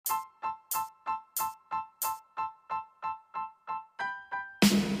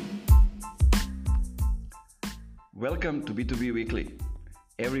Welcome to B2B Weekly.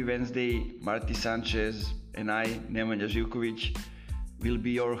 Every Wednesday, Marty Sanchez and I, Nemanja Živković, will be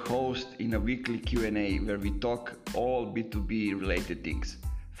your host in a weekly Q&A where we talk all B2B related things.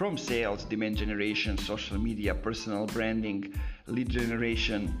 From sales, demand generation, social media, personal branding, lead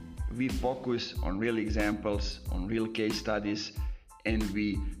generation, we focus on real examples, on real case studies, and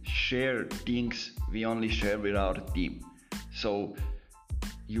we share things we only share with our team. So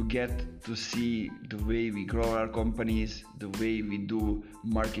you get to see the way we grow our companies, the way we do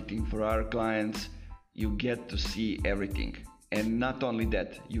marketing for our clients. You get to see everything. And not only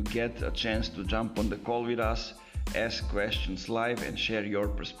that, you get a chance to jump on the call with us, ask questions live, and share your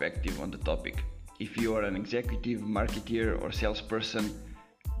perspective on the topic. If you are an executive, marketeer, or salesperson,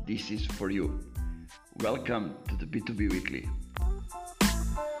 this is for you. Welcome to the B2B Weekly.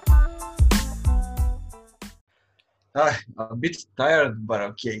 A bit tired, but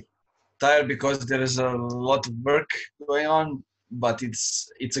okay. Tired because there is a lot of work going on, but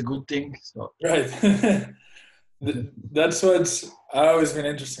it's a good thing. So Right. That's what's always been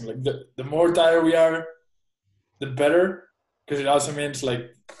interesting. Like the more tired we are, the better, because it also means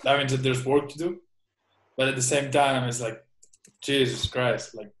that means that there's work to do. But at the same time, it's like, Jesus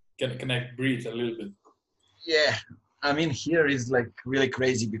Christ, can I breathe a little bit? yeah, I mean here is really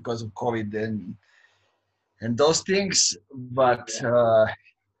crazy because of COVID and those things. But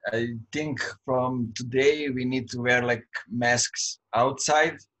I think from today we need to wear masks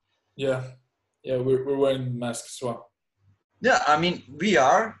outside. Yeah, we're wearing masks as well. Yeah, I mean we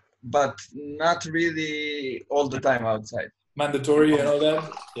are, but not really all the time outside. Mandatory and all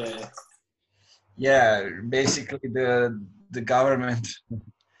that. Yeah. Yeah, basically the government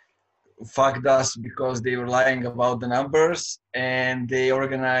fucked us because they were lying about the numbers, and they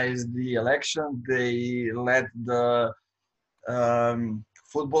organized the election. They let the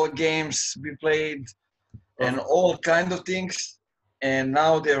football games be played and all kind of things. And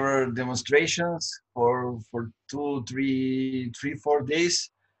now there were demonstrations for 2, 3, 4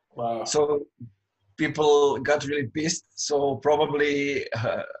 days. Wow. So people got really pissed. So probably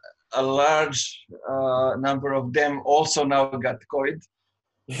a large number of them also now got COVID.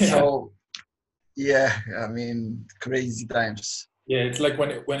 Yeah. So yeah, I mean crazy times. Yeah, it's like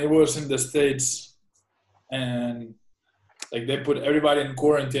when it was in the States, and they put everybody in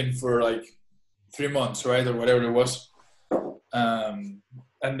quarantine for 3 months, right, or whatever it was, and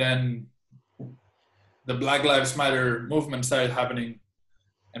then the Black Lives Matter movement started happening,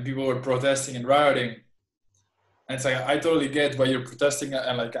 and people were protesting and rioting. And it's I totally get why you're protesting,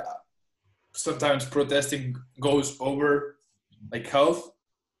 and sometimes protesting goes over health,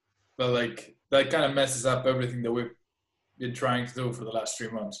 but that kind of messes up everything that we've been trying to do for the last 3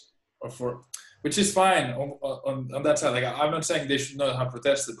 months, which is fine on that side. I'm not saying they should not have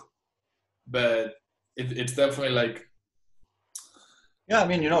protested, but it's definitely yeah, I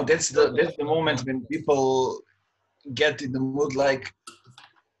mean, that's the moment when people get in the mood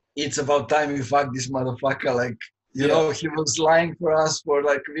it's about time we fuck this motherfucker. You know, he was lying for us for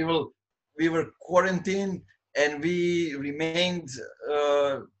we were quarantined and we remained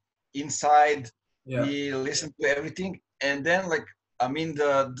inside. Yeah. We listened to everything, and then I mean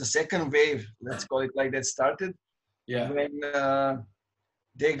the second wave, let's call it that, started. Yeah. When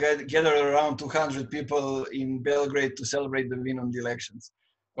they gathered around 200 people in Belgrade to celebrate the win on the elections.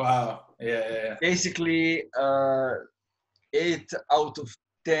 Wow. Yeah. Basically, 8 out of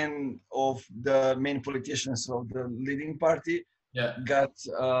 10 of the main politicians of the leading party got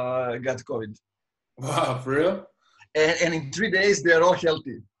COVID. Wow, for real? And in 3 days, they're all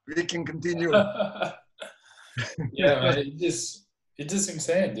healthy. We can continue. Yeah, man, it's just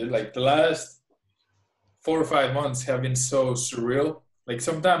insane, dude. The last 4 or 5 months have been so surreal.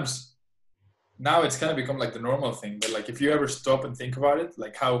 Sometimes now it's kind of become the normal thing, but if you ever stop and think about it,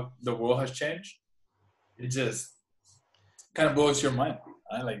 how the world has changed, it just kind of blows your mind.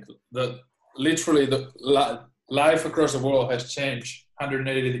 Literally the life across the world has changed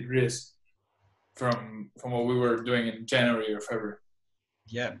 180 degrees from what we were doing in January or February.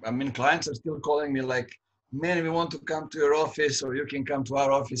 Yeah, I mean, clients are still calling me man, we want to come to your office, or you can come to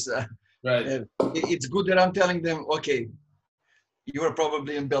our office. Right. It's good that I'm telling them, okay, you are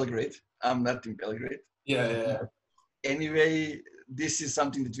probably in Belgrade. I'm not in Belgrade. Yeah. Anyway, this is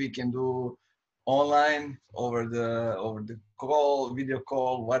something that we can do online over the call, video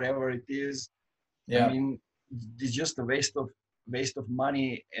call, whatever it is. Yeah. I mean, it's just a waste of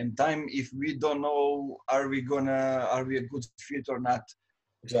money and time if we don't know are we a good fit or not.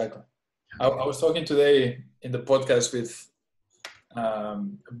 Exactly. I was talking today in the podcast with a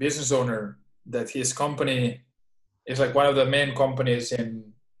business owner that his company is one of the main companies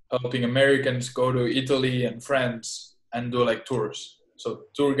in helping Americans go to Italy and France and do like tours. So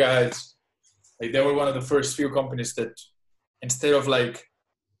tour guides, like they were one of the first few companies that instead of like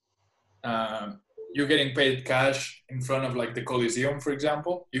you getting paid cash in front of like the Coliseum, for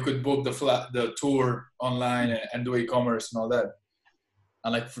example, you could book the tour online and do e-commerce and all that.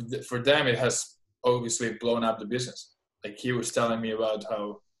 And like for them, it has obviously blown up the business. Like he was telling me about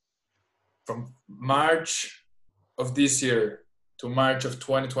how from March of this year to March of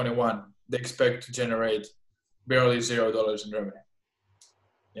 2021, they expect to generate barely $0 in revenue.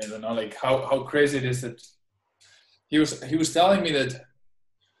 You know, like how crazy it is that he was telling me that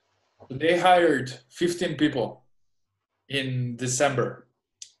they hired 15 people in December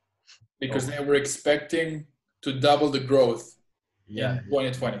because they were expecting to double the growth in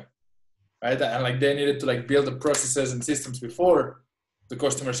 2020, right? And like they needed to like build the processes and systems before the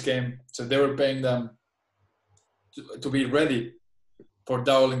customers came, so they were paying them to be ready for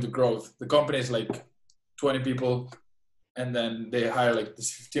doubling the growth. The company is like 20 people, and then they hire like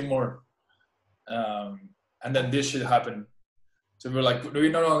this 15 more, and then this shit happened. So we're like, we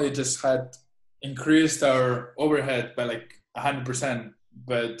not only just had increased our overhead by like 100%,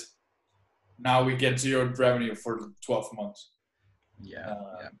 but now we get zero revenue for 12 months.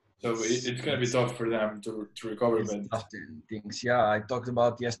 So it's gonna be tough for them to recover. But things, yeah. I talked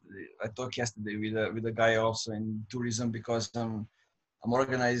yesterday with a guy also in tourism, because I'm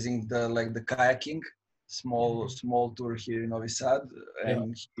organizing the kayaking small tour here in Novi Sad,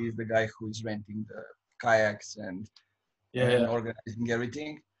 and he's the guy who is renting the kayaks and organizing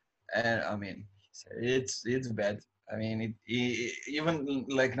everything. And I mean, it's bad. I mean, even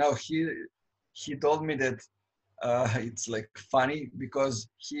like now he told me that it's like funny because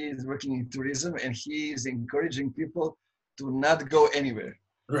he is working in tourism and he is encouraging people to not go anywhere.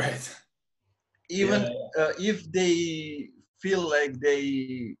 Right. Even if they feel like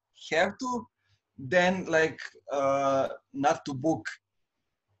they have to, then like not to book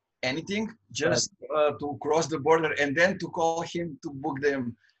anything, just to cross the border and then to call him to book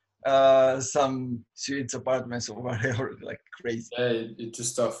them some suites, apartments, or whatever. Like crazy. It's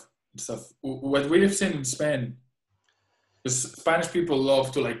just tough. It's tough. What we have seen in Spain, because Spanish people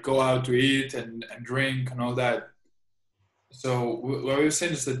love to like go out to eat and drink and all that. So what we've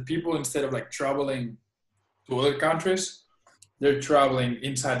seen is that people, instead of like traveling to other countries, they're traveling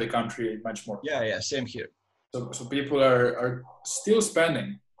inside the country much more. Yeah, same here. So people are still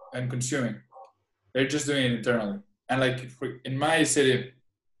spending and consuming. They're just doing it internally. And like in my city,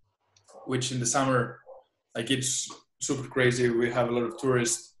 which in the summer, like it's super crazy. We have a lot of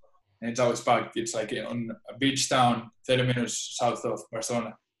tourists. And it's always packed. It's like on a beach town, 30 minutes south of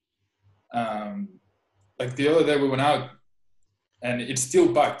Barcelona. Like the other day we went out and it's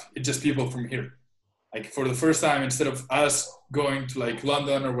still packed. It's just people from here. Like for the first time, instead of us going to like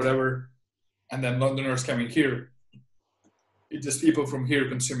London or whatever, and then Londoners coming here, it's just people from here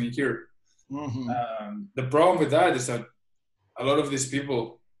consuming here. Mm-hmm. The problem with that is that a lot of these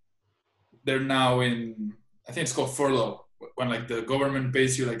people, they're now in, I think it's called furlough, when like the government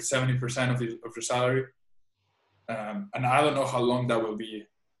pays you like 70% of your salary, and I don't know how long that will be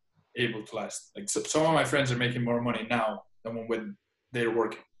able to last. Like some of my friends are making more money now than when they're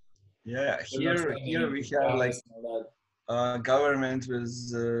working. Yeah, here we have like government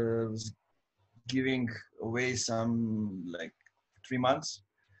was giving away some like 3 months,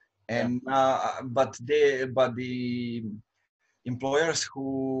 and but the employers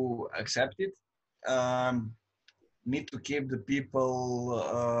who accept it need to keep the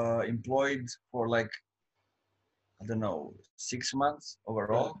people employed for like, I don't know, 6 months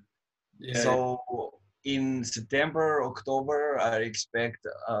overall. So in September, October, I expect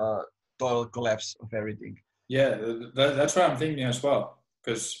a total collapse of everything. Yeah, that's what I'm thinking as well.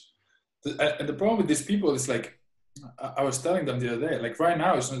 Because the problem with these people is like, I was telling them the other day, like right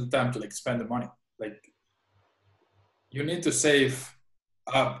now is not the time to like spend the money. Like you need to save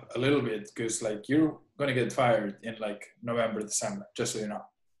up a little bit, because like you're gonna get fired in like November, December, just so you know.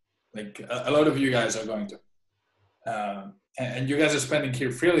 Like a lot of you guys are going to, and you guys are spending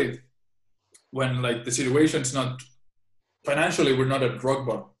here freely when like the situation's not, financially we're not at rock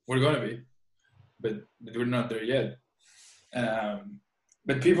bottom. We're gonna be, but we're not there yet.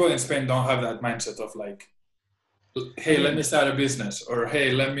 But people in Spain don't have that mindset of like, hey, let me start a business, or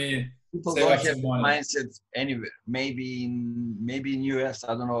hey, let me people save don't up have some the money. mindset anywhere. Maybe in US,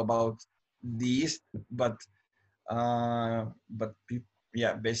 I don't know about the East, but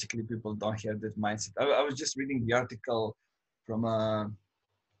basically people don't have that mindset. I was just reading the article from a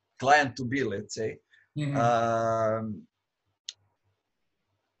client to be, let's say. Mm-hmm.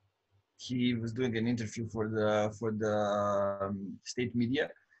 He was doing an interview for the state media,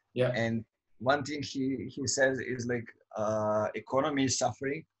 Yeah. And one thing he says is like economy is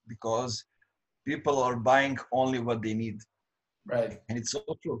suffering because people are buying only what they need, Right. and it's so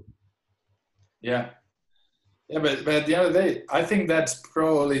true. Yeah. Yeah, but at the end of the day, I think that's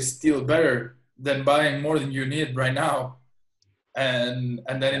probably still better than buying more than you need right now. And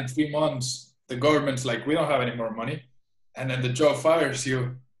then in 3 months, the government's like, we don't have any more money. And then the job fires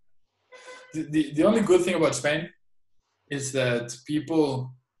you. The only good thing about Spain is that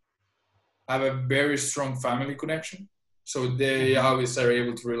people have a very strong family connection. So they always are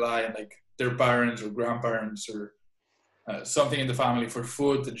able to rely on like their parents or grandparents or something in the family for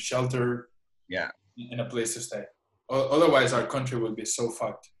food and shelter Yeah. and a place to stay. Otherwise, our country would be so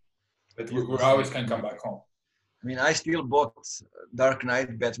fucked. But we always can come back home. I mean, I still bought Dark Knight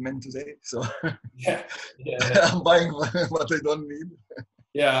Batman today, so Yeah, yeah. I'm buying what I don't need.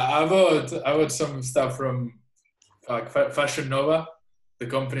 Yeah, I bought some stuff from Fashion Nova, the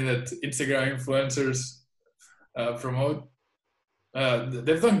company that Instagram influencers promote.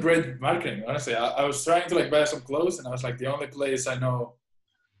 They've done great marketing. Honestly, I was trying to like buy some clothes, and I was like, the only place I know,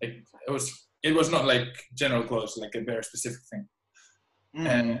 like it was not like general clothes, like a very specific thing.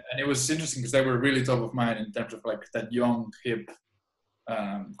 And it was interesting because they were really top of mind in terms of like that young hip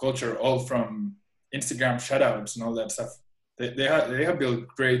culture, all from Instagram shoutouts and all that stuff. They have built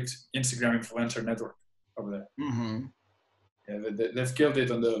great Instagram influencer network over there. Yeah, they've killed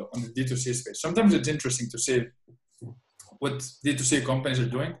it on the D2C space. Sometimes it's interesting to see what D2C companies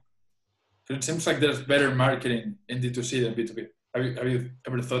are doing. It seems like there's better marketing in D2C than B2B. Have you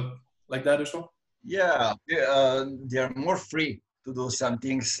ever thought like that as well? Yeah, they are more free to do some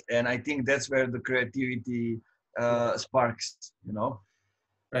things, and I think that's where the creativity sparks. You know.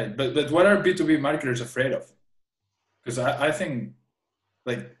 Right, but what are B2B marketers afraid of? Because I think,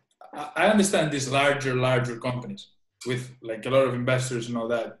 like, I understand these larger companies with like a lot of investors and all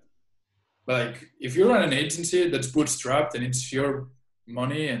that. But like, if you run an agency that's bootstrapped and it's your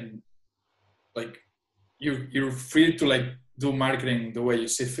money and like you're free to like do marketing the way you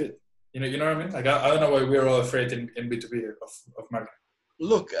see fit. You know what I mean? Like I don't know why we're all afraid in B2B of marketing.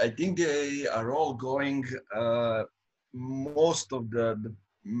 Look, I think they are all going. Most of the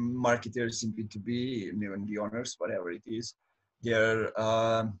marketers in B2B, even the owners, whatever it is, they're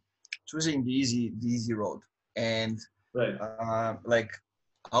choosing the easy road, and Right. like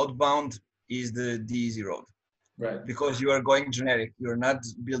outbound is the easy road, Right. because you are going generic. You're not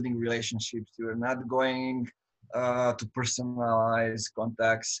building relationships. You're not going to personalize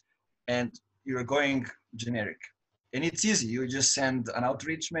contacts, and you're going generic. And it's easy. You just send an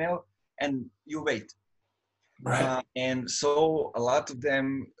outreach mail and you wait. Right. And so a lot of them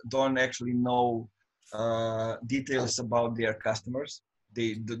don't actually know details about their customers.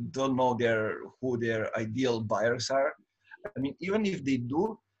 They don't know who their ideal buyers are. I mean, even if they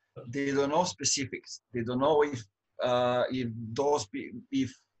do, they don't know specifics. They don't know if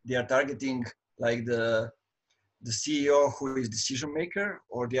they are targeting like the CEO who is decision maker,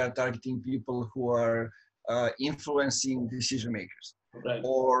 or they are targeting people who are influencing decision makers. Right.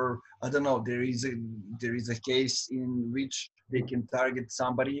 Or I don't know. There is a case in which they can target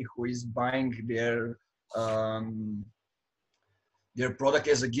somebody who is buying their product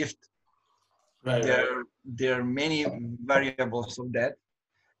as a gift. Right. There are many variables of that,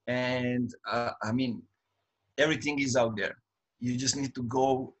 and I mean, everything is out there. You just need to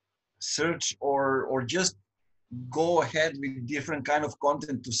go search or just go ahead with different kind of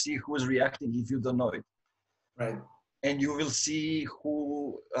content to see who's reacting if you don't know it. Right. And you will see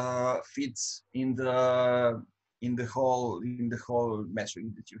who fits in the whole metric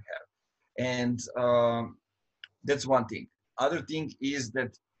that you have. And that's one thing. Other thing is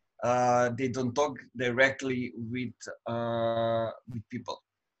that they don't talk directly with people.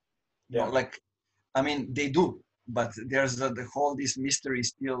 Yeah. Like, I mean, they do, but there's the whole this mystery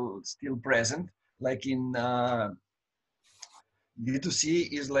still present. Like in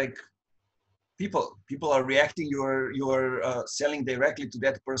D2C is like people are reacting. You are selling directly to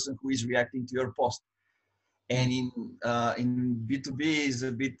that person who is reacting to your post. And in B2B is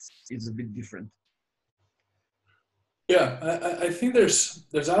a bit different. Yeah, I think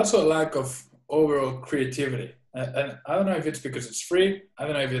there's also a lack of overall creativity, and I don't know if it's because it's free. I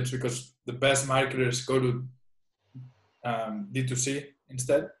don't know if it's because the best marketers go to D2C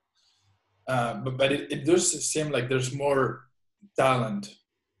instead. But it does seem like there's more talent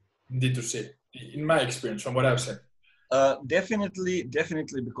in D2C, in my experience, from what I've seen. Definitely,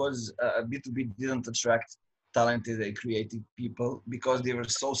 because B2B didn't attract talented and creative people because they were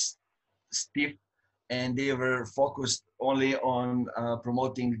so stiff, and they were focused only on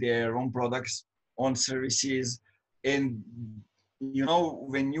promoting their own products, on services, and you know,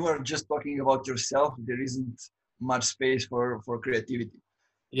 when you are just talking about yourself, there isn't much space for creativity.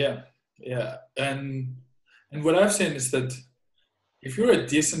 Yeah, yeah, and what I've seen is that if you're a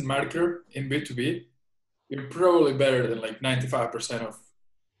decent marketer in B2B, you're probably better than like 95% of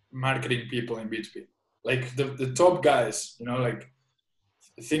marketing people in B2B. Like the top guys, you know, like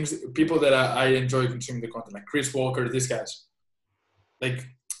people that I enjoy consuming the content, like Chris Walker, these guys, like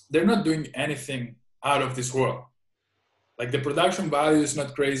they're not doing anything out of this world. Like the production value is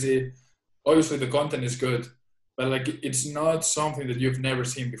not crazy. Obviously the content is good, but like it's not something that you've never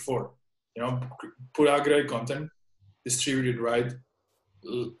seen before. You know, put out great content, distribute it right,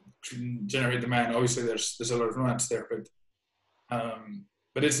 generate demand. Obviously there's a lot of nuance there,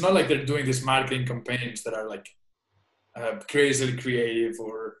 but it's not like they're doing these marketing campaigns that are like crazily creative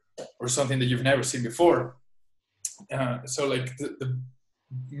or something that you've never seen before. So like the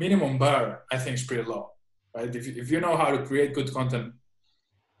minimum bar, I think, is pretty low, right? If you know how to create good content,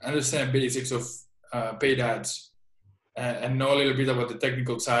 understand basics of paid ads, and know a little bit about the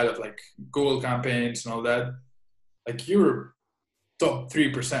technical side of like Google campaigns and all that, like you're top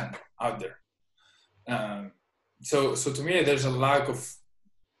 3% out there. So to me, there's a lack of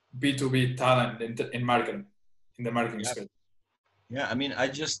B2B talent in marketing, in the marketing space. Yeah, I mean, I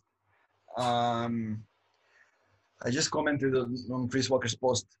just commented on Chris Walker's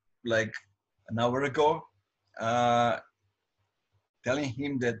post like an hour ago, telling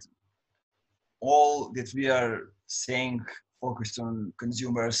him that all that we are saying focused on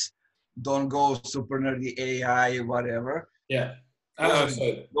consumers, don't go super nerdy AI, whatever. Yeah,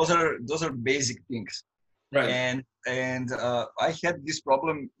 those are basic things. right. And I had this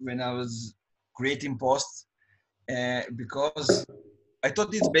problem when I was creating posts because I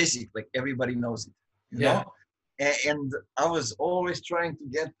thought it's basic, like everybody knows it, you know? And I was always trying to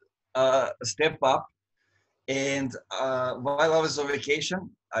get a step up. And while I was on vacation,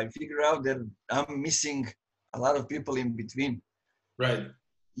 I figured out that I'm missing a lot of people in between. Right.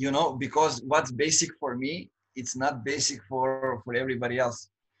 You know, because what's basic for me, it's not basic for everybody else.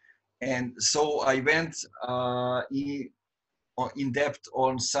 And so I went in depth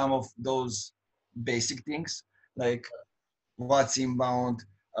on some of those basic things, like what's inbound,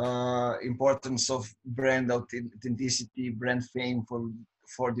 importance of brand authenticity, brand fame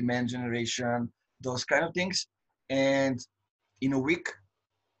for demand generation, those kind of things. And in a week,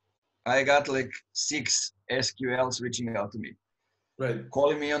 I got like 6 SQLs reaching out to me. Right.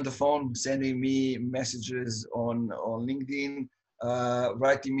 Calling me on the phone, sending me messages on LinkedIn,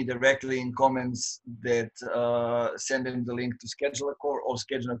 writing me directly in comments that send them the link to schedule a call or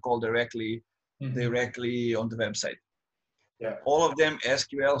schedule a call directly on the website. Yeah. All of them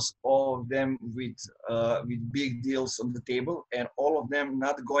SQLs, all of them with big deals on the table, and all of them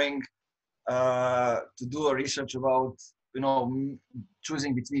not going to do a research about, you know,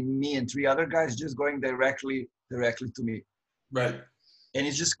 choosing between me and 3 other guys, just going directly to me. Right. And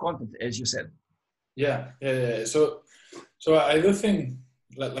it's just content, as you said. Yeah. So I do think,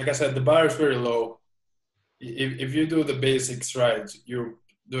 like I said, the bar is very low. If you do the basics right, you're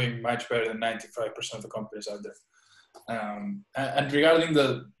doing much better than 95% of the companies out there. And regarding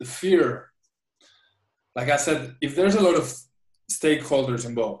the fear, like I said, if there's a lot of stakeholders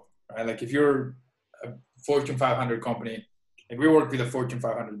involved, right? Like if you're a Fortune 500 company, like we work with a Fortune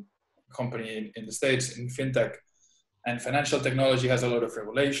 500 company in the States in fintech, and financial technology has a lot of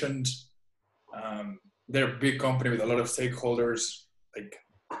regulations. They're a big company with a lot of stakeholders. Like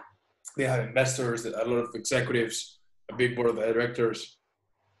they have investors, a lot of executives, a big board of directors.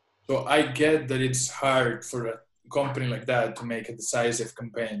 So I get that it's hard for a company like that to make a decisive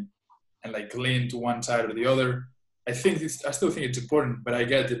campaign and like lean to one side or the other. I still think it's important, but I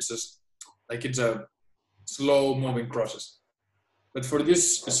get it's just like it's a slow moving process. But for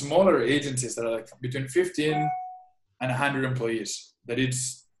these smaller agencies that are like between 15 and 100 employees, that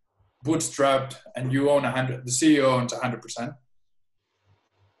it's bootstrapped and you own 100, the CEO owns 100%.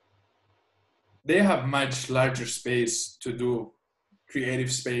 They have much larger space to do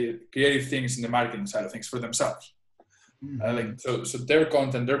creative things in the marketing side of things for themselves. So their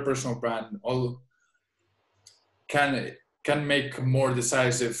content, their personal brand, all can make a more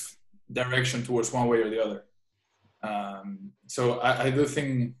decisive direction towards one way or the other. So I do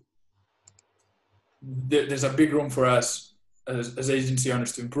think there's a big room for us as agency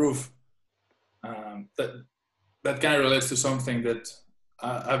owners to improve. That kind of relates to something that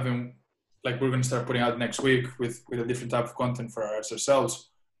I've been, like, we're going to start putting out next week with a different type of content for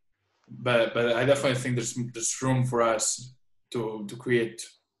ourselves. But I definitely think there's room for us to create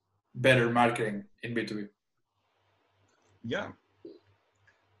better marketing in B2B. Yeah.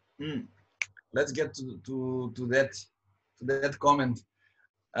 Let's get to that comment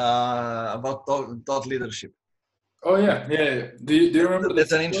about thought leadership. Oh yeah. Do you remember?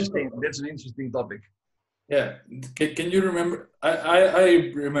 That's an interesting topic. Yeah. Can you remember?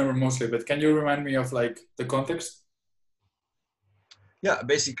 I remember mostly, but can you remind me of like the context? Yeah,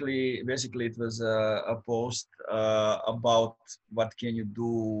 basically it was a post about what can you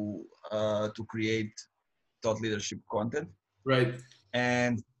do to create thought leadership content. Right.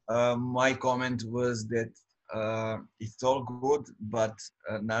 And my comment was that it's all good, but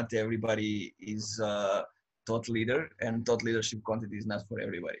not everybody is a thought leader, and thought leadership content is not for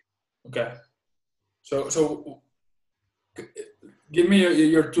everybody. Okay. So give me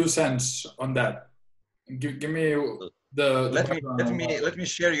your 2 cents on that. Give me the let me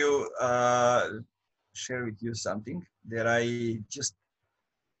share with you something that I just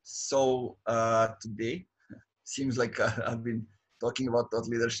saw today. Seems like I've been talking about thought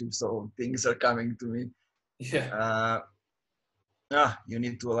leadership, so things are coming to me. Yeah. You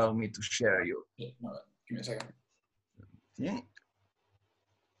need to allow me to share you. Yeah, no, give me a second. Yeah.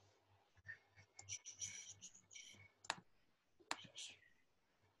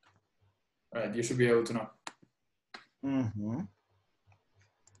 All right, you should be able to know. Mm-hmm.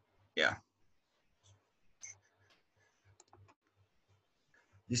 Yeah.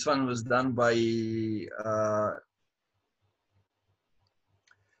 This one was done by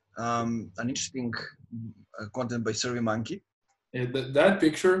an interesting content by SurveyMonkey. Yeah, that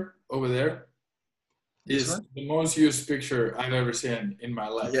picture over there is the most used picture I've ever seen in my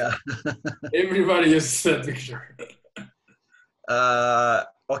life. Yeah. Everybody uses that picture.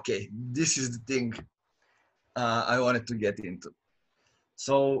 Okay, this is the thing I wanted to get into.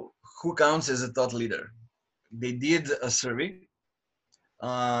 So who counts as a thought leader? They did a survey.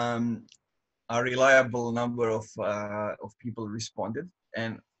 A reliable number of people responded,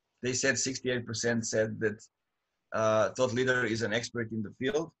 and they said 68% said that thought leader is an expert in the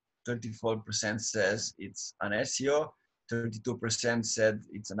field. 34% says it's an SEO. 32% said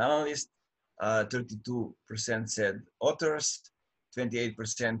it's an analyst. 32% said authors.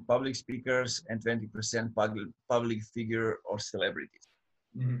 28% public speakers, and 20% public figure or celebrities.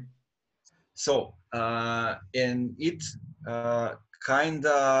 Mm-hmm. So, and it kind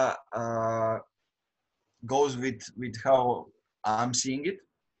of goes with how I'm seeing it,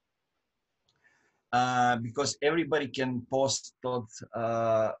 because everybody can post thought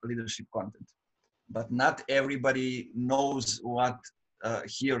leadership content, but not everybody knows what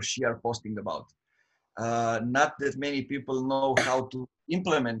he or she are posting about. Not that many people know how to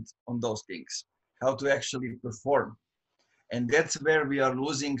implement on those things, how to actually perform. And that's where we are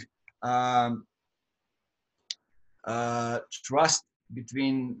losing trust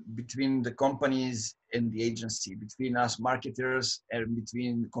between the companies and the agency, between us marketers and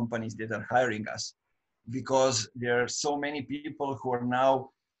between companies that are hiring us, because there are so many people who are now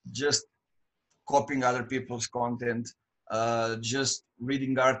just copying other people's content, just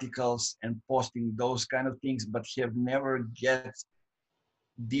reading articles and posting those kind of things, but have never get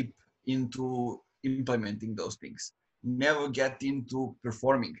deep into implementing those things, never get into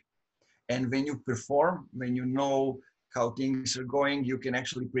performing. And when you perform, when you know how things are going, you can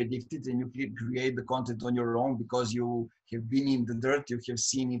actually predict it, and you can create the content on your own because you have been in the dirt, you have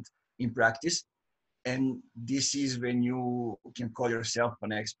seen it in practice. And this is when you can call yourself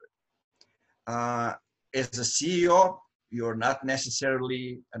an expert. As a CEO, you're not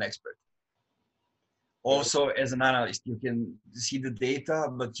necessarily an expert. Also, as an analyst, you can see the data,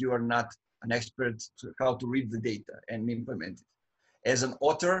 but you are not an expert to how to read the data and implement it. As an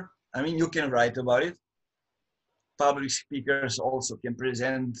author, I mean, you can write about it. Public speakers also can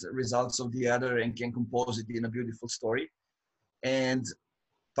present results of the other and can compose it in a beautiful story. And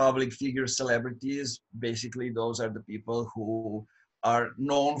public figures, celebrities, basically those are the people who are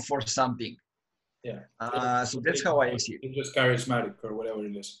known for something. Yeah. So that's how I see it. It's just charismatic or whatever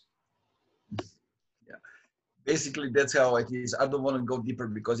it is. Yeah. Basically, that's how it is. I don't want to go deeper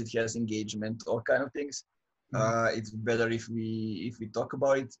because it has engagement, all kind of things. It's better if we talk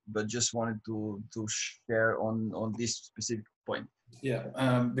about it, but just wanted to share on this specific point. Yeah.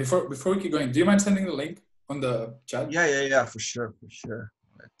 Before we keep going, do you mind sending the link on the chat? Yeah, for sure.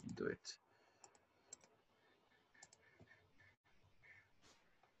 Let me do it.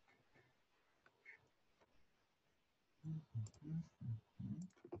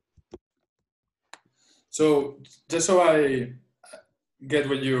 So just so I get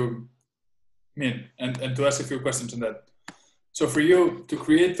what you mean, and to ask a few questions on that. So for you to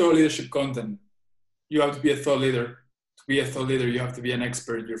create thought leadership content, you have to be a thought leader. To be a thought leader, you have to be an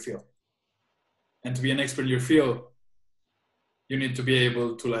expert in your field. And to be an expert in your field, you need to be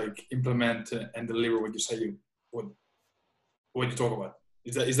able to like implement and deliver what you say you would. what you talk about?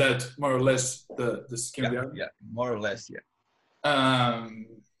 Is that more or less the scheme of the argument? Yeah, more or less, yeah.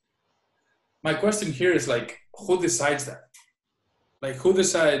 My question here is like, who decides that? Like, who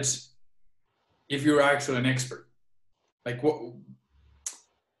decides if you're actually an expert? Like, what?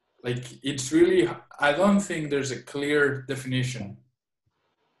 Like, it's really, I don't think there's a clear definition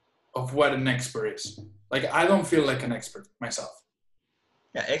of what an expert is. Like, I don't feel like an expert myself.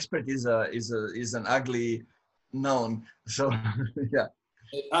 Yeah, expert is an ugly noun. So yeah.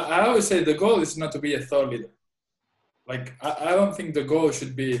 I always say the goal is not to be a thought leader. Like, I don't think the goal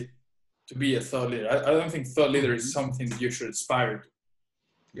should be to be a thought leader. I don't think thought leader is something that you should aspire to.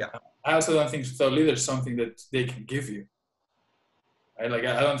 Yeah. I also don't think thought leader is something that they can give you. Right? Like,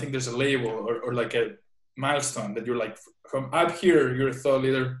 I don't think there's a label or like a milestone that you're like, from up here, you're a thought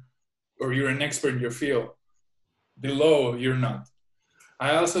leader or you're an expert in your field. Below, you're not.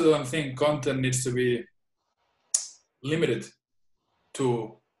 I also don't think content needs to be limited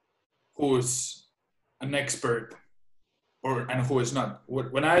to who's an expert and who is not.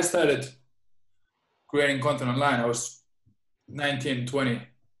 When I started creating content online, I was 19, 20,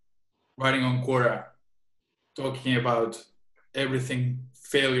 writing on Quora, talking about everything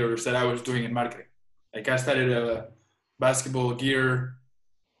failures that I was doing in marketing. Like, I started a basketball gear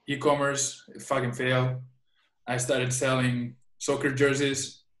e-commerce, it fucking failed. I started selling soccer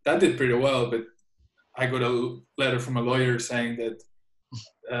jerseys. That did pretty well, but I got a letter from a lawyer saying that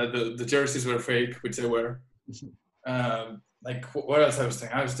the jerseys were fake, which they were. Like, what else I was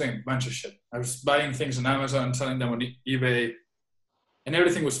doing? I was doing a bunch of shit. I was buying things on Amazon, selling them on eBay, and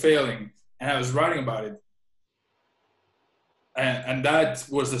everything was failing. And I was writing about it. And that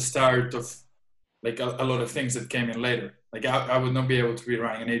was the start of like a lot of things that came in later. Like, I would not be able to be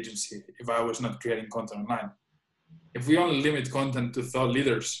running an agency if I was not creating content online. If we only limit content to thought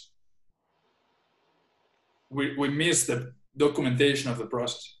leaders, we miss the documentation of the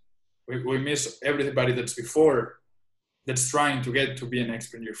process. We miss everybody that's before, that's trying to get to be an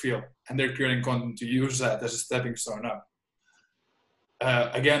expert in your field, and they're creating content to use that as a stepping stone up.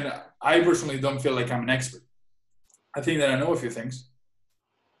 Again, I personally don't feel like I'm an expert. I think that I know a few things,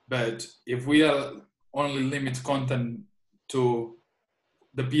 but if we only limit content to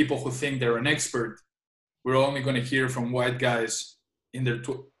the people who think they're an expert, we're only going to hear from white guys in their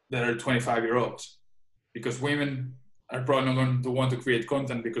that are 25-year-olds, because women are probably not going to want to create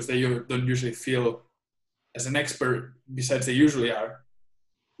content because they don't usually feel as an expert, besides they usually are.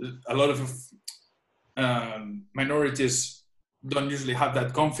 A lot of minorities don't usually have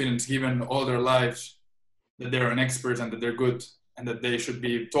that confidence given all their lives that they're an expert and that they're good and that they should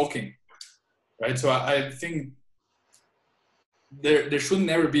be talking, right? So I think there should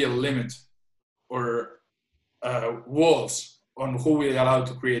never be a limit or walls on who we allow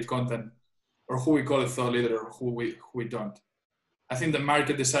to create content or who we call a thought leader or who we don't. I think the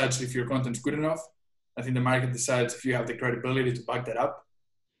market decides if your content's good enough. I think the market decides if you have the credibility to back that up.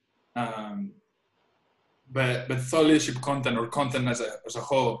 But thought leadership content or content as a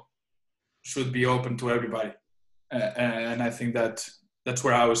whole should be open to everybody. And I think that's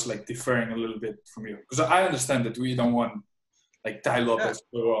where I was like differing a little bit from you, because I understand that we don't want like Tai Lopez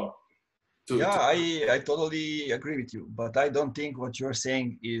I totally agree with you, but I don't think what you're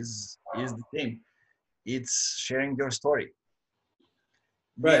saying is the same. It's sharing your story.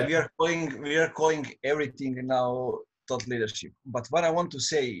 Right. We are calling everything now thought leadership. But what I want to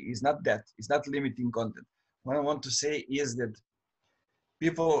say is not that. It's not limiting content. What I want to say is that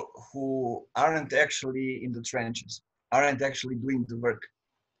people who aren't actually in the trenches, aren't actually doing the work,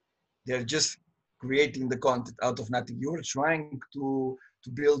 they're just creating the content out of nothing. You're trying to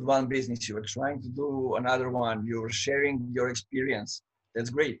build one business, you're trying to do another one, you're sharing your experience.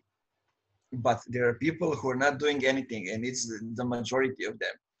 That's great. But there are people who are not doing anything, and it's the majority of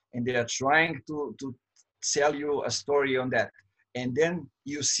them. And they are trying to sell you a story on that. And then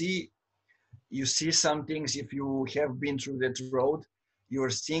you see some things, if you have been through that road, you are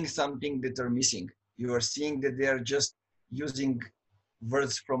seeing something that are missing. You are seeing that they are just using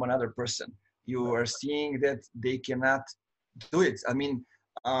words from another person. You are seeing that they cannot do it. I mean,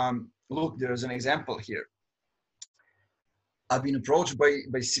 look, there's an example here. I've been approached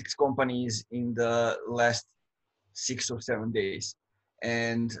by 6 companies in the last 6 or 7 days.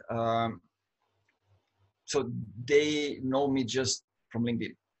 And so they know me just from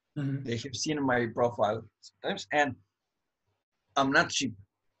LinkedIn. Mm-hmm. They have seen my profile sometimes, and I'm not cheap.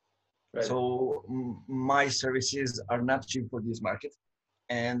 Right. So my services are not cheap for this market.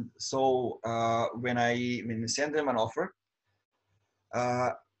 And so when I send them an offer,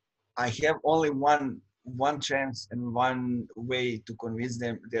 I have only one chance and one way to convince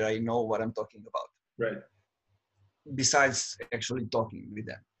them that I know what I'm talking about. Right. besides actually talking with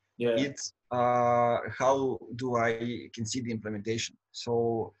them. Yeah. It's how do I can see the implementation.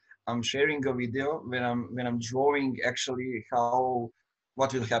 So I'm sharing a video when I'm drawing actually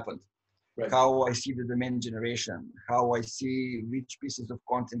what will happen, Right. how I see the demand generation, how I see which pieces of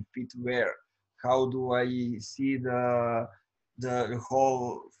content fit where, how do I see the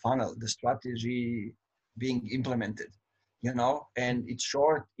whole funnel, the strategy being implemented, you know. And it's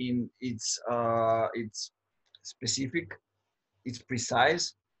short, in it's specific, it's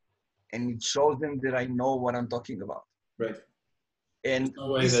precise, and it shows them that I know what I'm talking about. Right. And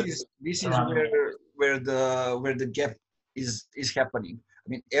No way this that is around it. where the gap is happening. I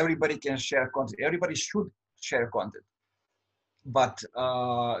mean, everybody can share content. Everybody should share content, but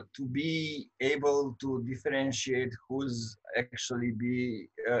to be able to differentiate who's actually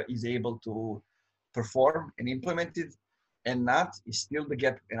is able to perform and implement it and not is still the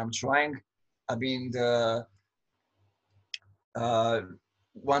gap. And I'm trying. I mean, the uh,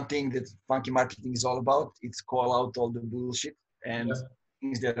 one thing that funky marketing is all about, it's call out all the bullshit and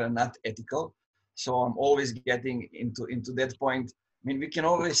things that are not ethical. So I'm always getting into that point. I mean, we can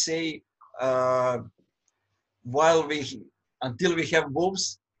always say while we until we have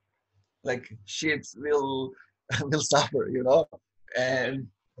boobs, like shit will will suffer, you know. And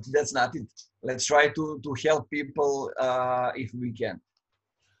that's not it. Let's try to help people if we can.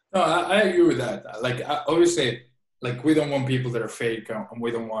 No, I agree with that. Like, obviously, like we don't want people that are fake, and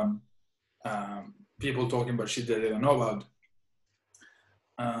we don't want people talking about shit that they don't know about.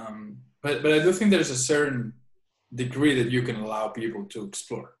 But I do think there's a certain degree that you can allow people to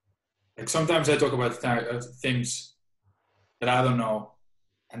explore. Like sometimes I talk about things that I don't know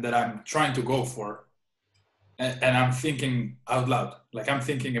and that I'm trying to go for, and I'm thinking out loud, like I'm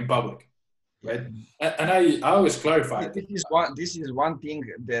thinking in public, right? And I always clarify. This is one thing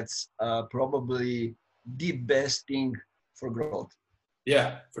that's probably the best thing for growth.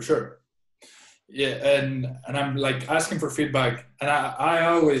 Yeah, for sure. Yeah, and I'm like asking for feedback, and I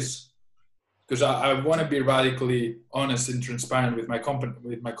always, because I want to be radically honest and transparent with my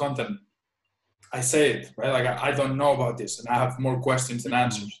content. I say it, right? Like I don't know about this, and I have more questions than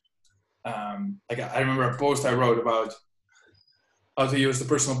answers. Like I remember a post I wrote about how to use the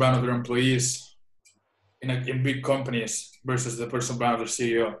personal brand of their employees in big companies versus the personal brand of their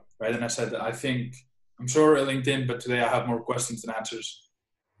CEO, right? And I said, I'm sure LinkedIn, but today I have more questions than answers,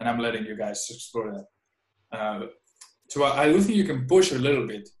 and I'm letting you guys explore that. So I do think you can push a little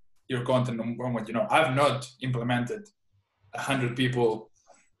bit your content on what you know. I've not implemented 100 people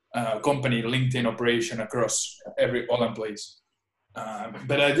company LinkedIn operation across all employees.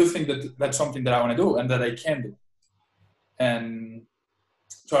 But I do think that that's something that I want to do and that I can do. And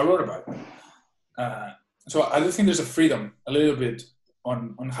so I wrote about it. So I do think there's a freedom a little bit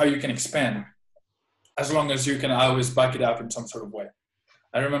on how you can expand, as long as you can always back it up in some sort of way.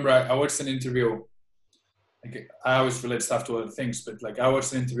 I remember I watched an interview, like I always relate stuff to other things, but like I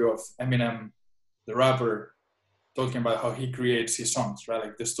watched an interview of Eminem, the rapper, talking about how he creates his songs, right?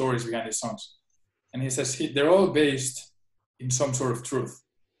 Like the stories behind his songs. And he says they're all based in some sort of truth.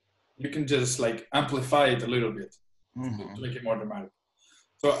 You can just like amplify it a little bit to make it more dramatic.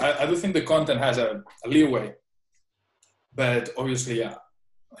 So I do think the content has a leeway, but obviously, yeah,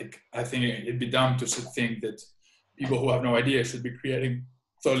 like I think it'd be dumb to think that people who have no idea should be creating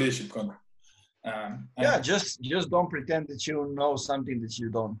thought leadership content. Yeah, just don't pretend that you know something that you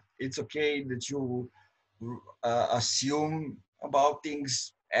don't. It's okay that you assume about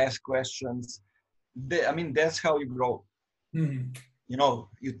things, ask questions. I mean, that's how you grow. Mm-hmm. You know,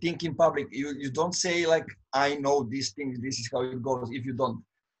 you think in public. You don't say like, I know these things, this is how it goes, if you don't.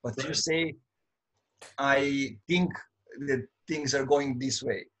 But you say, I think that things are going this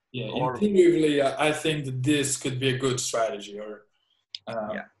way. Yeah, intuitively, I think that this could be a good strategy, or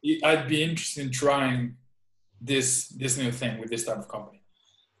I'd be interested in trying this new thing with this type of company.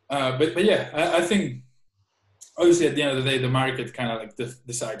 But yeah, I think obviously at the end of the day, the market kind of like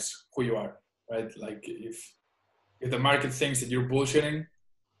decides who you are, right? Like if the market thinks that you're bullshitting,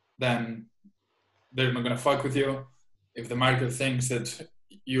 then they're not gonna fuck with you. If the market thinks that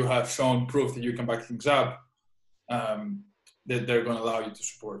you have shown proof that you can back things up, that they're gonna allow you to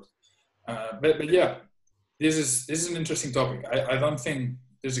support. But yeah, this is an interesting topic. I don't think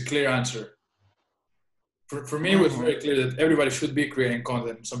there's a clear answer. For me, it was very clear that everybody should be creating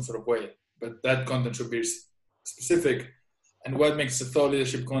content in some sort of way, but that content should be specific. And what makes a thought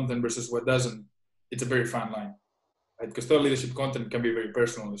leadership content versus what doesn't, it's a very fine line, right? Because thought leadership content can be very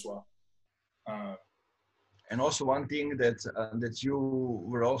personal as well. And also one thing that you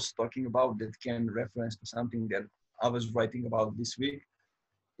were also talking about that can reference to something that I was writing about this week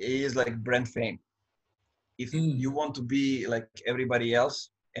is like brand fame. If you want to be like everybody else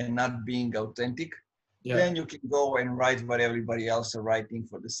and not being authentic, then you can go and write what everybody else are writing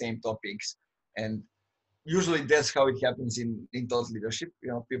for the same topics. And usually that's how it happens in thought leadership.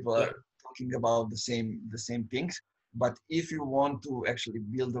 People are talking about the same things. But if you want to actually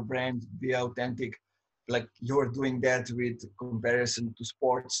build a brand, be authentic, like you're doing that with comparison to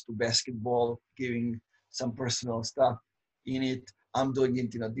sports, to basketball, giving some personal stuff in it. I'm doing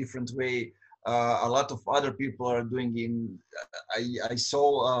it in a different way. A lot of other people are doing I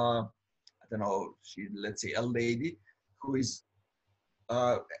saw, I don't know, let's say a lady who is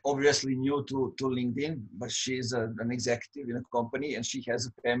obviously new to LinkedIn, but she's an executive in a company and she has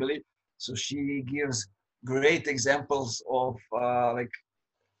a family. So she gives great examples of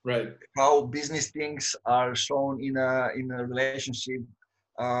how business things are shown in a relationship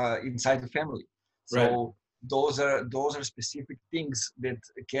inside the family. So those are specific things that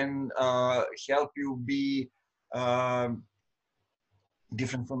can help you be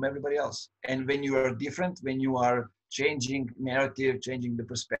different from everybody else. And when you are different, when you are changing narrative, changing the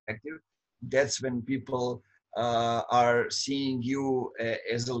perspective, that's when people are seeing you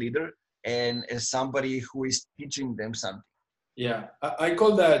as a leader and as somebody who is teaching them something. Yeah, I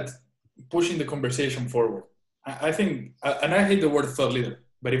call that pushing the conversation forward. I think, and I hate the word thought leader,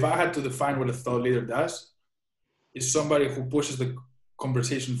 but if I had to define what a thought leader does, is somebody who pushes the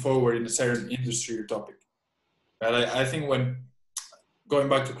conversation forward in a certain industry or topic. Right? I think when, going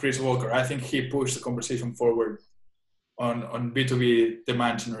back to Chris Walker, I think he pushed the conversation forward on B2B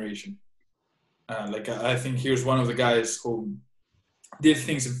demand generation. I think he was one of the guys who did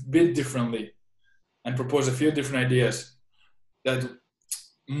things a bit differently and proposed a few different ideas that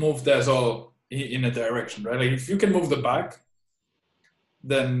moved us all in a direction, right? Like if you can move the back,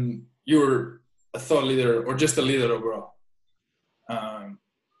 then you're a thought leader or just a leader overall.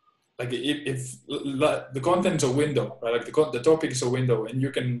 If the content's a window, right? Like the topic is a window and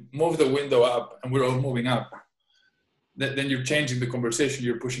you can move the window up and we're all moving up, then you're changing the conversation,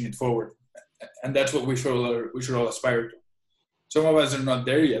 you're pushing it forward. And that's what we should all aspire to. Some of us are not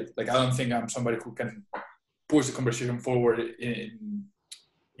there yet. Like I don't think I'm somebody who can push the conversation forward in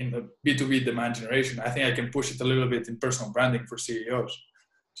the B2B demand generation. I think I can push it a little bit in personal branding for CEOs.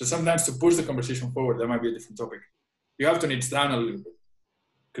 So sometimes to push the conversation forward, that might be a different topic. You have to niche down a little bit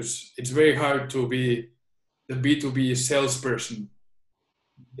because it's very hard to be the B2B salesperson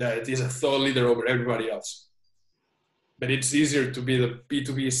that is a thought leader over everybody else. But it's easier to be the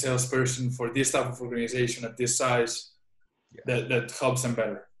B2B salesperson for this type of organization at this size that helps them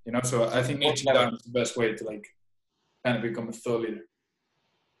better. So I think niching down is the best way to kind of become a thought leader.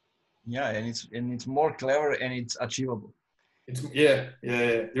 Yeah, and it's more clever and it's achievable. Yeah.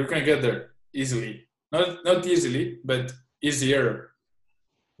 You're gonna get there easily. Not easily, but easier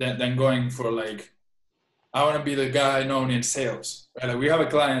than going for I want to be the guy known in sales. Right? Like we have a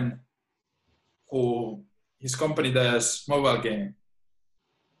client who his company does mobile gaming,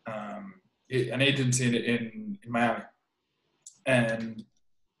 an agency in Miami, and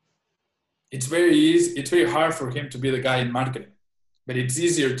it's very easy. It's very hard for him to be the guy in marketing, but it's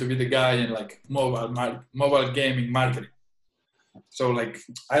easier to be the guy in mobile gaming marketing. So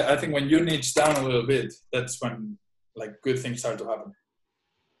I think when you niche down a little bit, that's when good things start to happen.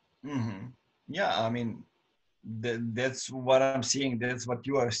 Mm-hmm. Yeah, I mean that's what I'm seeing. That's what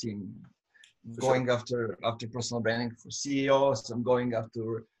you are seeing. Going after personal branding for CEOs. I'm going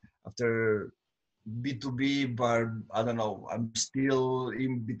after B2B, but I don't know. I'm still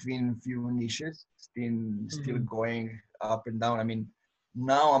in between few niches. Still going up and down. I mean,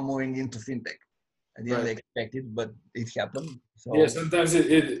 now I'm moving into fintech. I didn't expect it, but it happened. So yeah, sometimes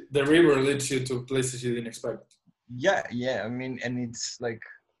the river leads you to places you didn't expect. Yeah. I mean, and it's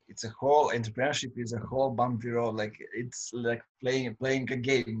it's a whole entrepreneurship is a whole bumpy road. It's like playing a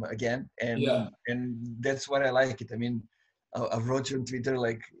game again, and that's what I like it. I mean, I wrote you on Twitter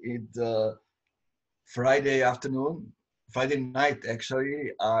Friday night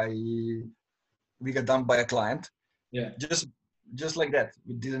actually. We got dumped by a client. Yeah. Just like that.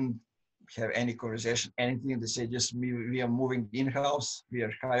 We didn't have any conversation, anything. They say just we are moving in-house. We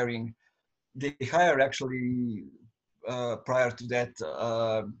are hiring. They hire actually. Prior to that,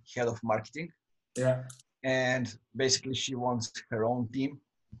 head of marketing. Yeah. And basically she wants her own team,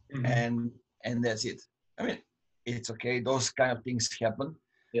 and that's it. I mean, it's okay. Those kind of things happen.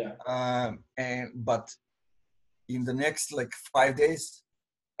 Yeah. But in the next 5 days,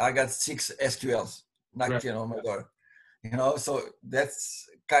 I got 6 SQLs knocking on my door. So that's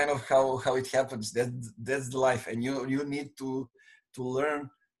kind of how it happens. That's the life, and you need to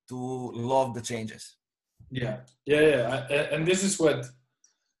learn to love the changes. Yeah. And this is what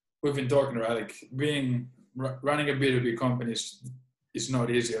we've been talking about, being running a B2B company is not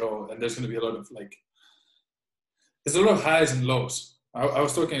easy at all, and there's going to be a lot of there's a lot of highs and lows. I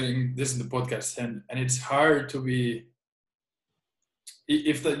was talking this in the podcast, and it's hard to be.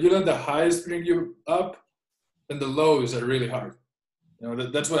 If you let the highs bring you up, then the lows are really hard.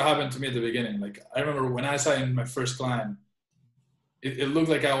 That's what happened to me at the beginning. Like, I remember when I signed my first client, it looked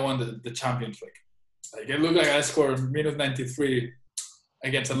like I won the Champions League. Like, it looked like I scored minute 93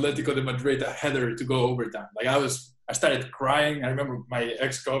 against Atletico de Madrid, a header to go overtime. Like, I started crying. I remember my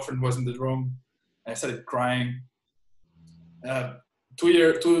ex-girlfriend was in the room, and I started crying. 2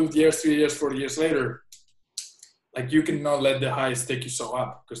 years, 3 years, 4 years later, like, you cannot let the highs take you so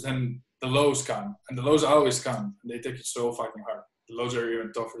up, because then the lows come, and the lows always come, and they take you so fucking hard. The lows are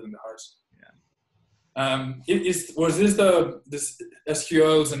even tougher than the highs. Yeah. Was this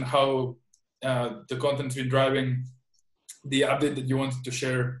SQLs and how the content's been driving the update that you wanted to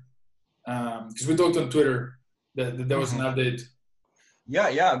share? Because we talked on Twitter that there was an update.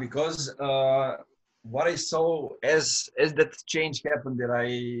 Yeah, because what I saw as that change happened that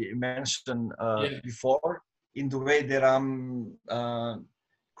I mentioned before, in the way that I'm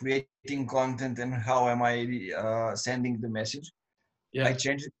creating content and how am I sending the message. Yeah. I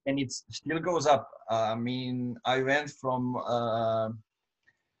changed it and it still goes up. I mean, I went from,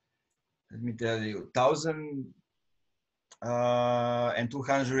 let me tell you,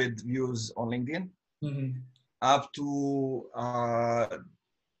 1,200 views on LinkedIn, up to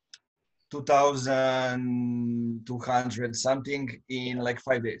 2,200 something in like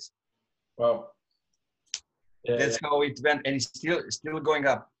 5 days. Wow. Yeah, that's how it went, and it's still going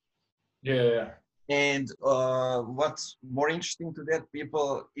up. Yeah. And what's more interesting to that,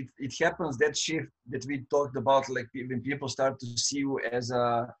 people, it happens, that shift that we talked about, like when people start to see you as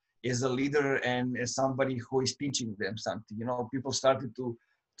a leader and as somebody who is teaching them something. People started to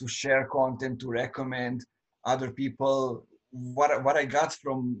share content, to recommend other people. What I got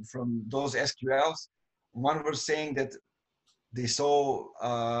from those SQLs, one was saying that they saw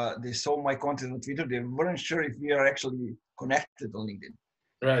my content on Twitter. They weren't sure if we are actually connected on LinkedIn.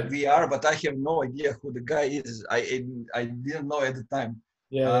 Right. We are, but I have no idea who the guy is. I didn't know at the time.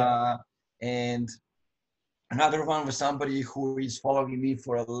 Yeah. And another one was somebody who is following me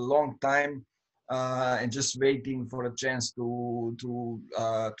for a long time and just waiting for a chance to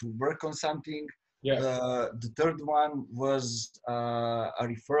work on something. Yeah. The third one was a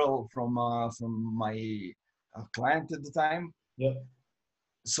referral from my client at the time. Yeah.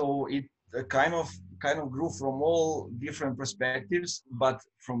 So it kind of grew from all different perspectives, but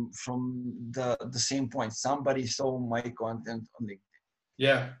from the same point. Somebody saw my content on LinkedIn.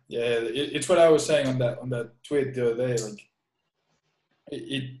 Yeah. It's what I was saying on that tweet the other day. Like,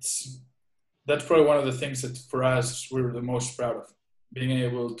 that's probably one of the things that for us we're the most proud of, being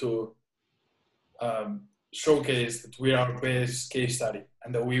able to showcase that we are our best case study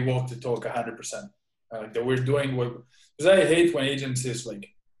and that we walk the talk 100%. That we're doing because I hate when agencies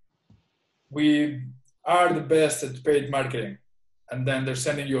we are the best at paid marketing, and then they're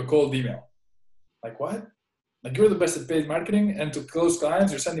sending you a cold email. Like, what? Like, you're the best at paid marketing, and to close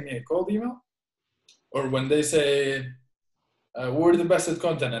clients, you're sending me a cold email? Or when they say, we're the best at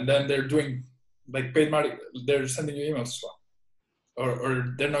content, and then they're doing like paid marketing, they're sending you emails as well.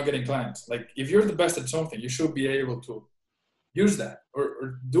 Or they're not getting clients. Like, if you're the best at something, you should be able to use that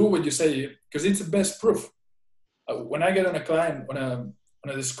or do what you say, because it's the best proof. When I get on a client, on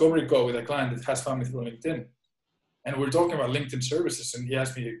a discovery call with a client that has found me through LinkedIn, and we're talking about LinkedIn services, and he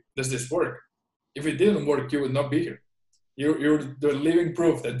asked me, does this work? If it didn't work, you would not be here. You're the living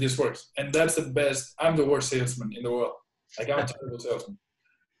proof that this works. And that's the best. I'm the worst salesman in the world. Like, I'm a terrible salesman.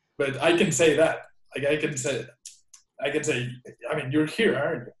 But I can say that. Like, I can say, I mean, you're here,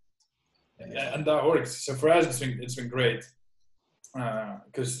 aren't you? And that works. So for us, it's been great.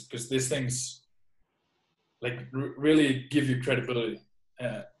 Because these things really give you credibility.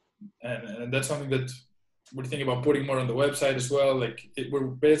 And that's something that we're thinking about putting more on the website as well. We're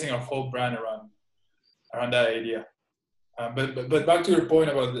basing our whole brand around that idea. But back to your point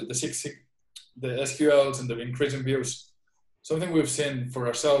about the SQLs and the increasing views, something we've seen for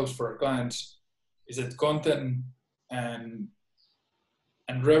ourselves, for our clients, is that content and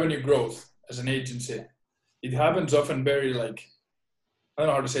revenue growth as an agency, it happens often very I don't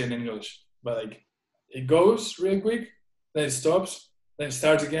know how to say it in English, but it goes really quick, then it stops, then it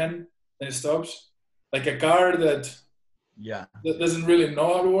starts again, then it stops. Like a car that doesn't really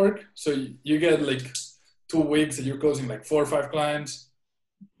know how to work. So you get 2 weeks that you're closing 4 or 5 clients,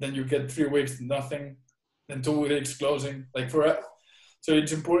 then you get 3 weeks nothing, then 2 weeks closing. So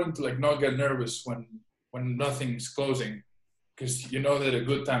it's important to not get nervous when nothing's closing, because you know that a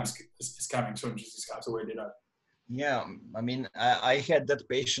good time is coming soon. Just have to wait it out. Yeah, I mean, I had that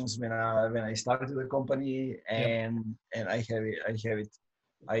patience when I started the company, and I have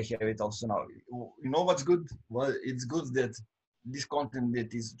it also now. You know what's good? Well, it's good that this content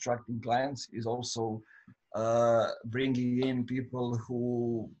that is attracting clients is also bringing in people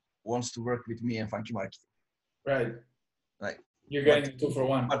who wants to work with me in Funky Marketing. Right. Like you're getting 2 for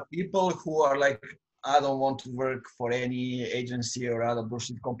 1. But people who are like, I don't want to work for any agency or other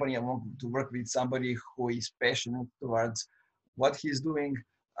bullshit company. I want to work with somebody who is passionate towards what he's doing.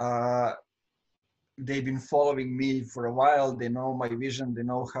 They've been following me for a while. They know my vision. They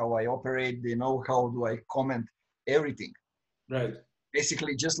know how I operate. They know how do I comment everything. Right.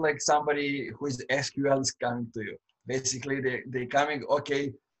 Basically, just like somebody who is SQL is coming to you. Basically, they coming,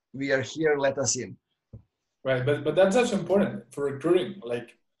 okay, we are here, let us in. Right, but that's also important for recruiting.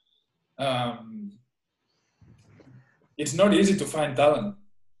 Like, it's not easy to find talent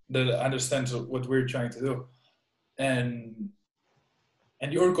that understands what we're trying to do, and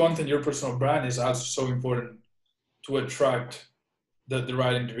your content, your personal brand is also so important to attract the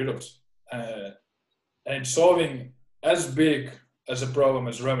right individuals, and solving as big as a problem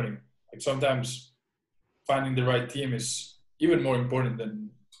as revenue. Like sometimes finding the right team is even more important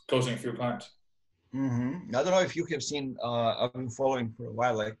than closing a few clients. Mm-hmm. I don't know if you have seen, I've been following for a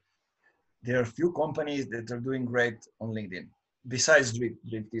while, like there are a few companies that are doing great on LinkedIn. Besides Drift,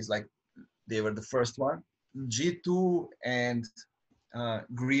 Drift is like, they were the first one. G2 and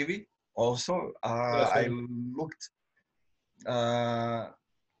Greevy also. I looked, I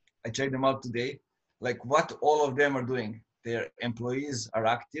checked them out today. Like what all of them are doing. Their employees are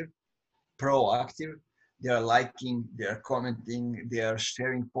active, proactive. They are liking, they are commenting, they are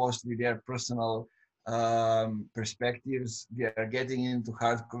sharing posts with their personal perspectives. They are getting into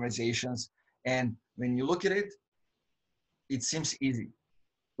hard conversations. And when you look at it, it seems easy.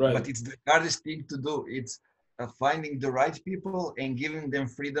 Right. But it's the hardest thing to do. It's finding the right people and giving them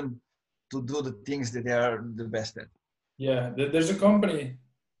freedom to do the things that they are the best at. Yeah, there's a company.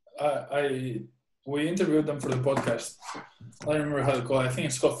 We interviewed them for the podcast. I don't remember how to call it. I think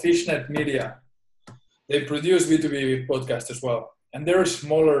it's called Fishnet Media. They produce B2B podcast as well, and they're a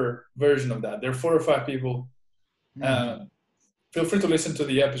smaller version of that. They're 4 or 5 people. Feel free to listen to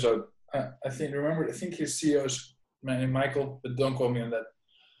the episode. I think his CEO's named Michael, but don't call me on that.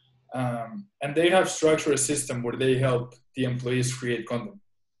 And they have structured a system where they help the employees create content.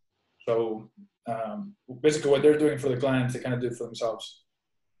 So basically what they're doing for the clients, they kind of do it for themselves.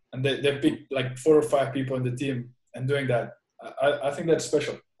 And they pick like 4 or 5 people in the team and doing that. I think that's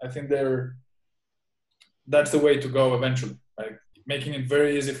special. I think that's the way to go eventually. Like making it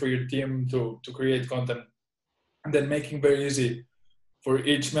very easy for your team to create content, and then making very easy for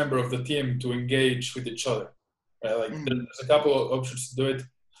each member of the team to engage with each other. Right? Like there's a couple of options to do it.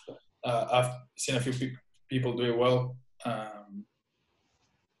 I've seen a few people do it well.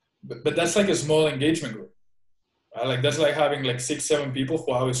 But that's like a small engagement group. Right? Like that's like having like 6-7 people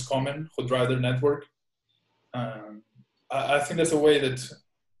who always comment, who drive their network. I think that's the way that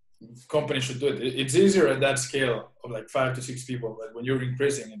companies should do it. It's easier at that scale of like 5 to 6 people, but when you're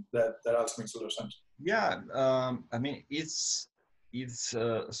increasing it, that also makes a lot of sense. Yeah, I mean, it's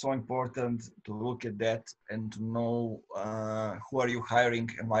so important to look at that and to know who are you hiring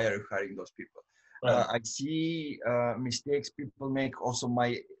and why are you hiring those people. Right. I see mistakes people make. Also,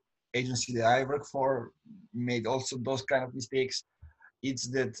 my agency that I work for made also those kind of mistakes. It's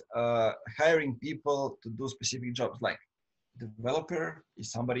that hiring people to do specific jobs, like developer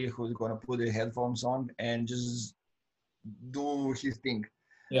is somebody who's going to put the headphones on and just do his thing.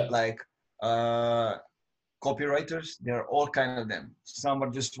 Yeah. Like copywriters, there are all kind of them. Some are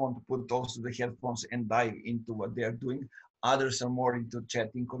just want to put also the headphones and dive into what they're doing. Others are more into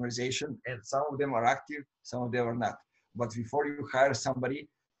chatting conversation, and some of them are active, some of them are not. But before you hire somebody,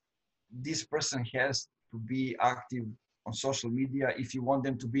 this person has to be active on social media if you want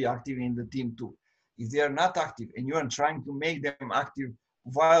them to be active in the team too. If they are not active and you are trying to make them active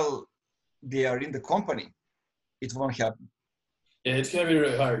while they are in the company, it won't happen. Yeah, it's going to be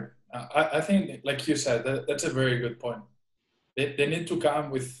really hard. I think, like you said, that's a very good point. They need to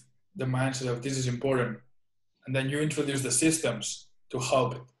come with the mindset of this is important. And then you introduce the systems to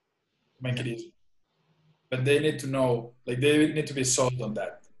help it, make it easy. But they need to know, like they need to be sold on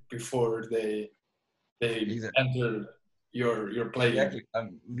that before they enter your play. Exactly.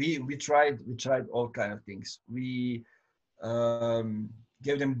 We tried all kind of things. We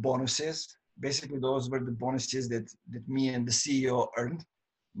gave them bonuses. Basically, those were the bonuses that me and the CEO earned.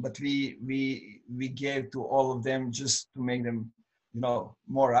 But we gave to all of them just to make them,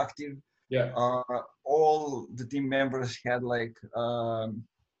 more active. Yeah. All the team members had like what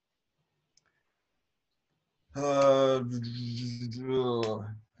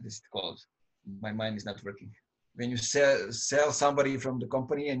is it called? My mind is not working. When you sell somebody from the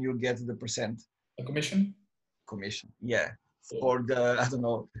company and you get the percent A commission. yeah, for the I don't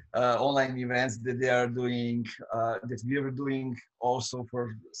know online events that they are doing, that we were doing, also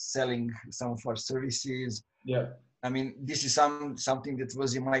for selling some of our services. Yeah. I mean, this is something that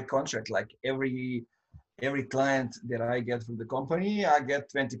was in my contract. Like every client that I get from the company, I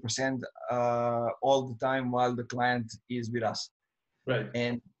get 20% all the time while the client is with us. Right.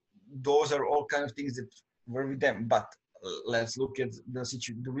 And those are all kind of things that were with them. But let's look at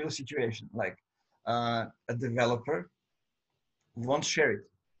the real situation. Like a developer won't share it,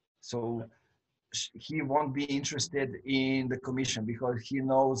 so he won't be interested in the commission because he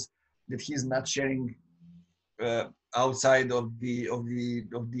knows that he's not sharing outside of the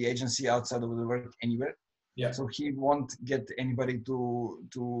agency, outside of the work anywhere. Yeah. So he won't get anybody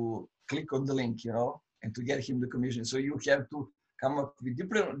to click on the link, you know, and to get him the commission. So you have to come up with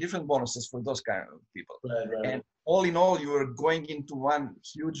different bonuses for those kind of people. Right. And all in all, you are going into one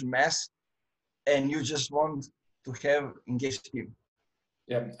huge mess, and you just want to have engaged team.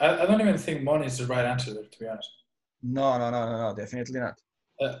 Yeah, I don't even think money is the right answer there, to be honest. No, definitely not.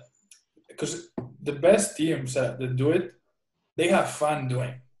 Because the best teams that do it, they have fun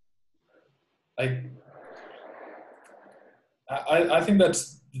doing. Like, I think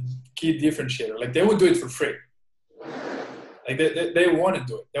that's the key differentiator. Like, they would do it for free. Like, they want to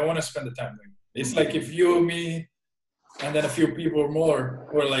do it. They want to spend the time doing it. It's like if you, me, and then a few people more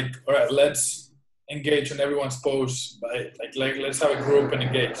were like, all right, let's engage on everyone's posts. Right? Like let's have a group and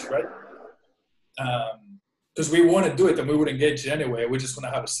engage, right? Because we want to do it and we would engage anyway. We just want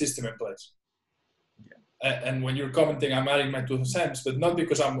to have a system in place. Yeah. And when you're commenting, I'm adding my 2 cents, but not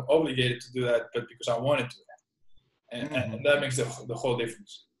because I'm obligated to do that, but because I wanted to. And that makes the whole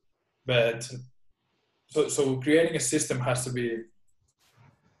difference. But so creating a system has to be,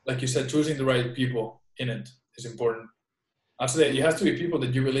 like you said, choosing the right people in it is important. Also, it has to be people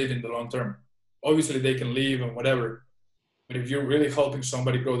that you believe in the long term. Obviously, they can leave and whatever, but if you're really helping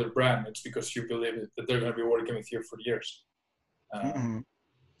somebody grow their brand, it's because you believe that they're going to be working with you for years.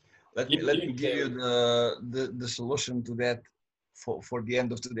 Let me give you the solution to that for the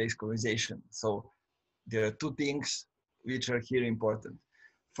end of today's conversation. So there are 2 things which are here important.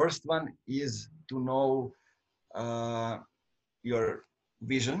 First one is to know your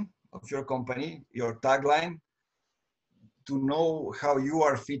vision of your company, your tagline, to know how you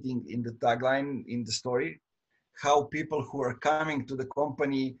are fitting in the tagline, in the story, how people who are coming to the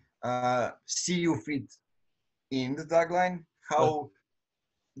company see you fit in the tagline, how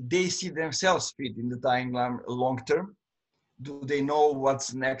they see themselves fit in the tagline long term. Do they know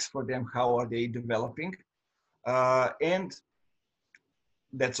what's next for them? How are they developing? And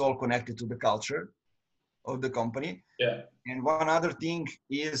that's all connected to the culture of the company. Yeah. And one other thing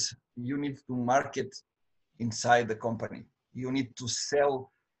is you need to market inside the company. You need to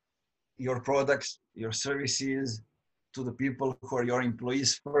sell your products, your services to the people who are your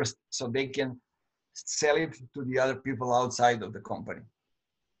employees first, so they can sell it to the other people outside of the company.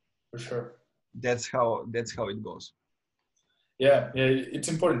 For sure. That's how it goes. Yeah, it's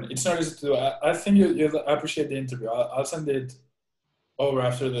important. It's not easy to do. I think you'll appreciate the interview. I'll send it over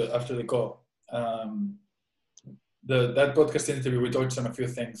after the call. That podcast interview, we touched on a few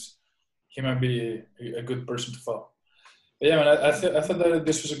things. He might be a good person to follow. But yeah, man, I thought that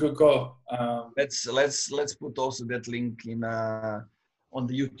this was a good call. Let's put also that link in on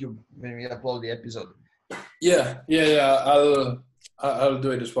the YouTube when we upload the episode. Yeah. I'll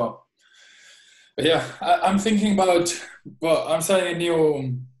do it as well. But yeah, I'm thinking about. Well, I'm starting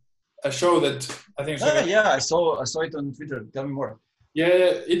a show that I think. I saw it on Twitter. Tell me more. Yeah,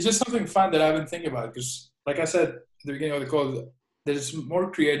 it's just something fun that I've been thinking about because, like I said at the beginning of the call, there's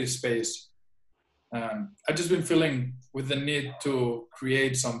more creative space. I've just been feeling with the need to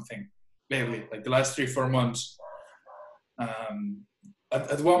create something lately, like the last 3-4 months.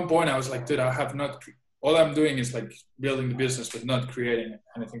 At one point, I was like, dude, I have not. All I'm doing is like building the business, but not creating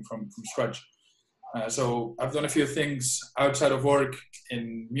anything from scratch. So I've done a few things outside of work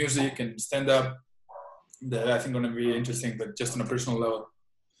in music and stand-up that I think are going to be interesting, but just on a personal level.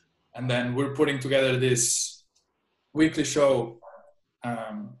 And then we're putting together this weekly show.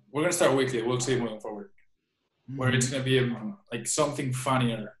 We're going to start weekly. We'll see moving forward. Where it's going to be like something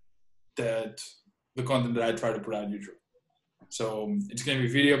funnier than the content that I try to put out usually. So it's going to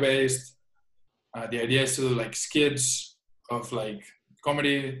be video-based. The idea is to do like skits of like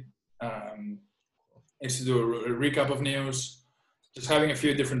comedy. It's to do a recap of news. just having a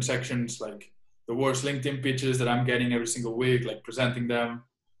few different sections, like the worst LinkedIn pitches that I'm getting every single week, like presenting them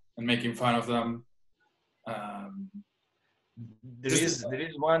and making fun of them. There is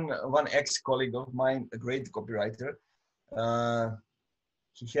one ex-colleague of mine, a great copywriter.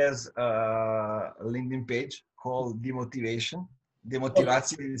 He has a LinkedIn page called Demotivation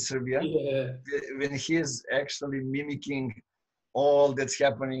in Serbia. Yeah. When he is actually mimicking all that's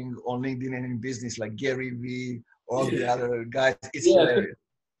happening on LinkedIn and in business, like Gary Vee, all the other guys, it's hilarious.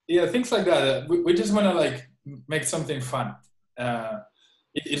 Yeah, things like that. We just want to like make something fun.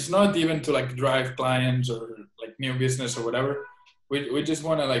 It's not even to like drive clients or like new business or whatever. We just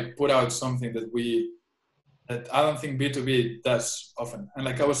want to like put out something that I don't think B2B does often. And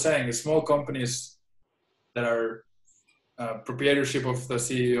like I was saying, the small companies that are proprietorship of the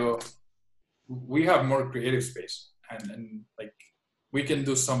CEO, we have more creative space and like we can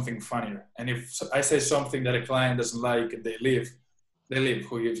do something funnier. And if I say something that a client doesn't like and they leave,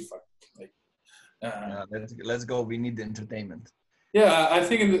 who gives a fuck? Like, let's go. We need the entertainment. Yeah, I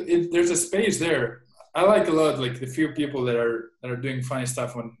think there's a space there. I like a lot, like the few people that are doing funny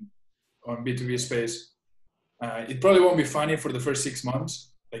stuff on B2B space. It probably won't be funny for the first 6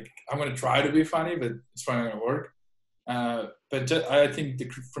 months. Like I'm gonna try to be funny, but it's probably not gonna work. But I think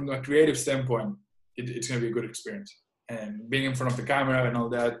from a creative standpoint, it's gonna be a good experience. And being in front of the camera and all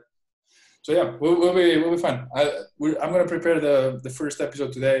that. So yeah, we'll be fun. I'm gonna prepare the first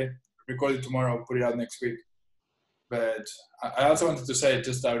episode today, record it tomorrow, put it out next week. But I also wanted to say it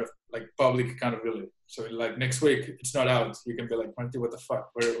just out of like public accountability. So like next week it's not out, you can be like, Marty, what the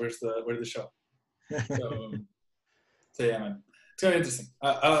fuck? Where's the show? So yeah, man, it's gonna be interesting.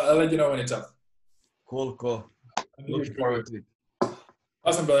 I'll let you know when it's up. Cool. Looking forward to it.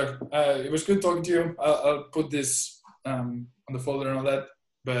 Awesome, brother. It was good talking to you. I'll put this on the folder and all that.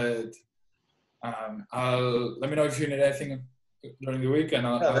 But let me know if you need anything during the week, and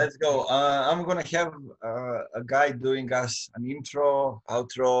let's go. I'm gonna have a guy doing us an intro,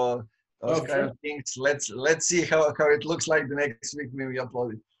 outro, those kind of things. Let's see how it looks like the next week when we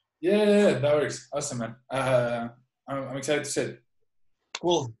upload it. Yeah, that works. Awesome, man. I'm excited to see it.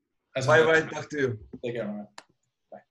 Cool. Bye. Talk to you. Take care, man.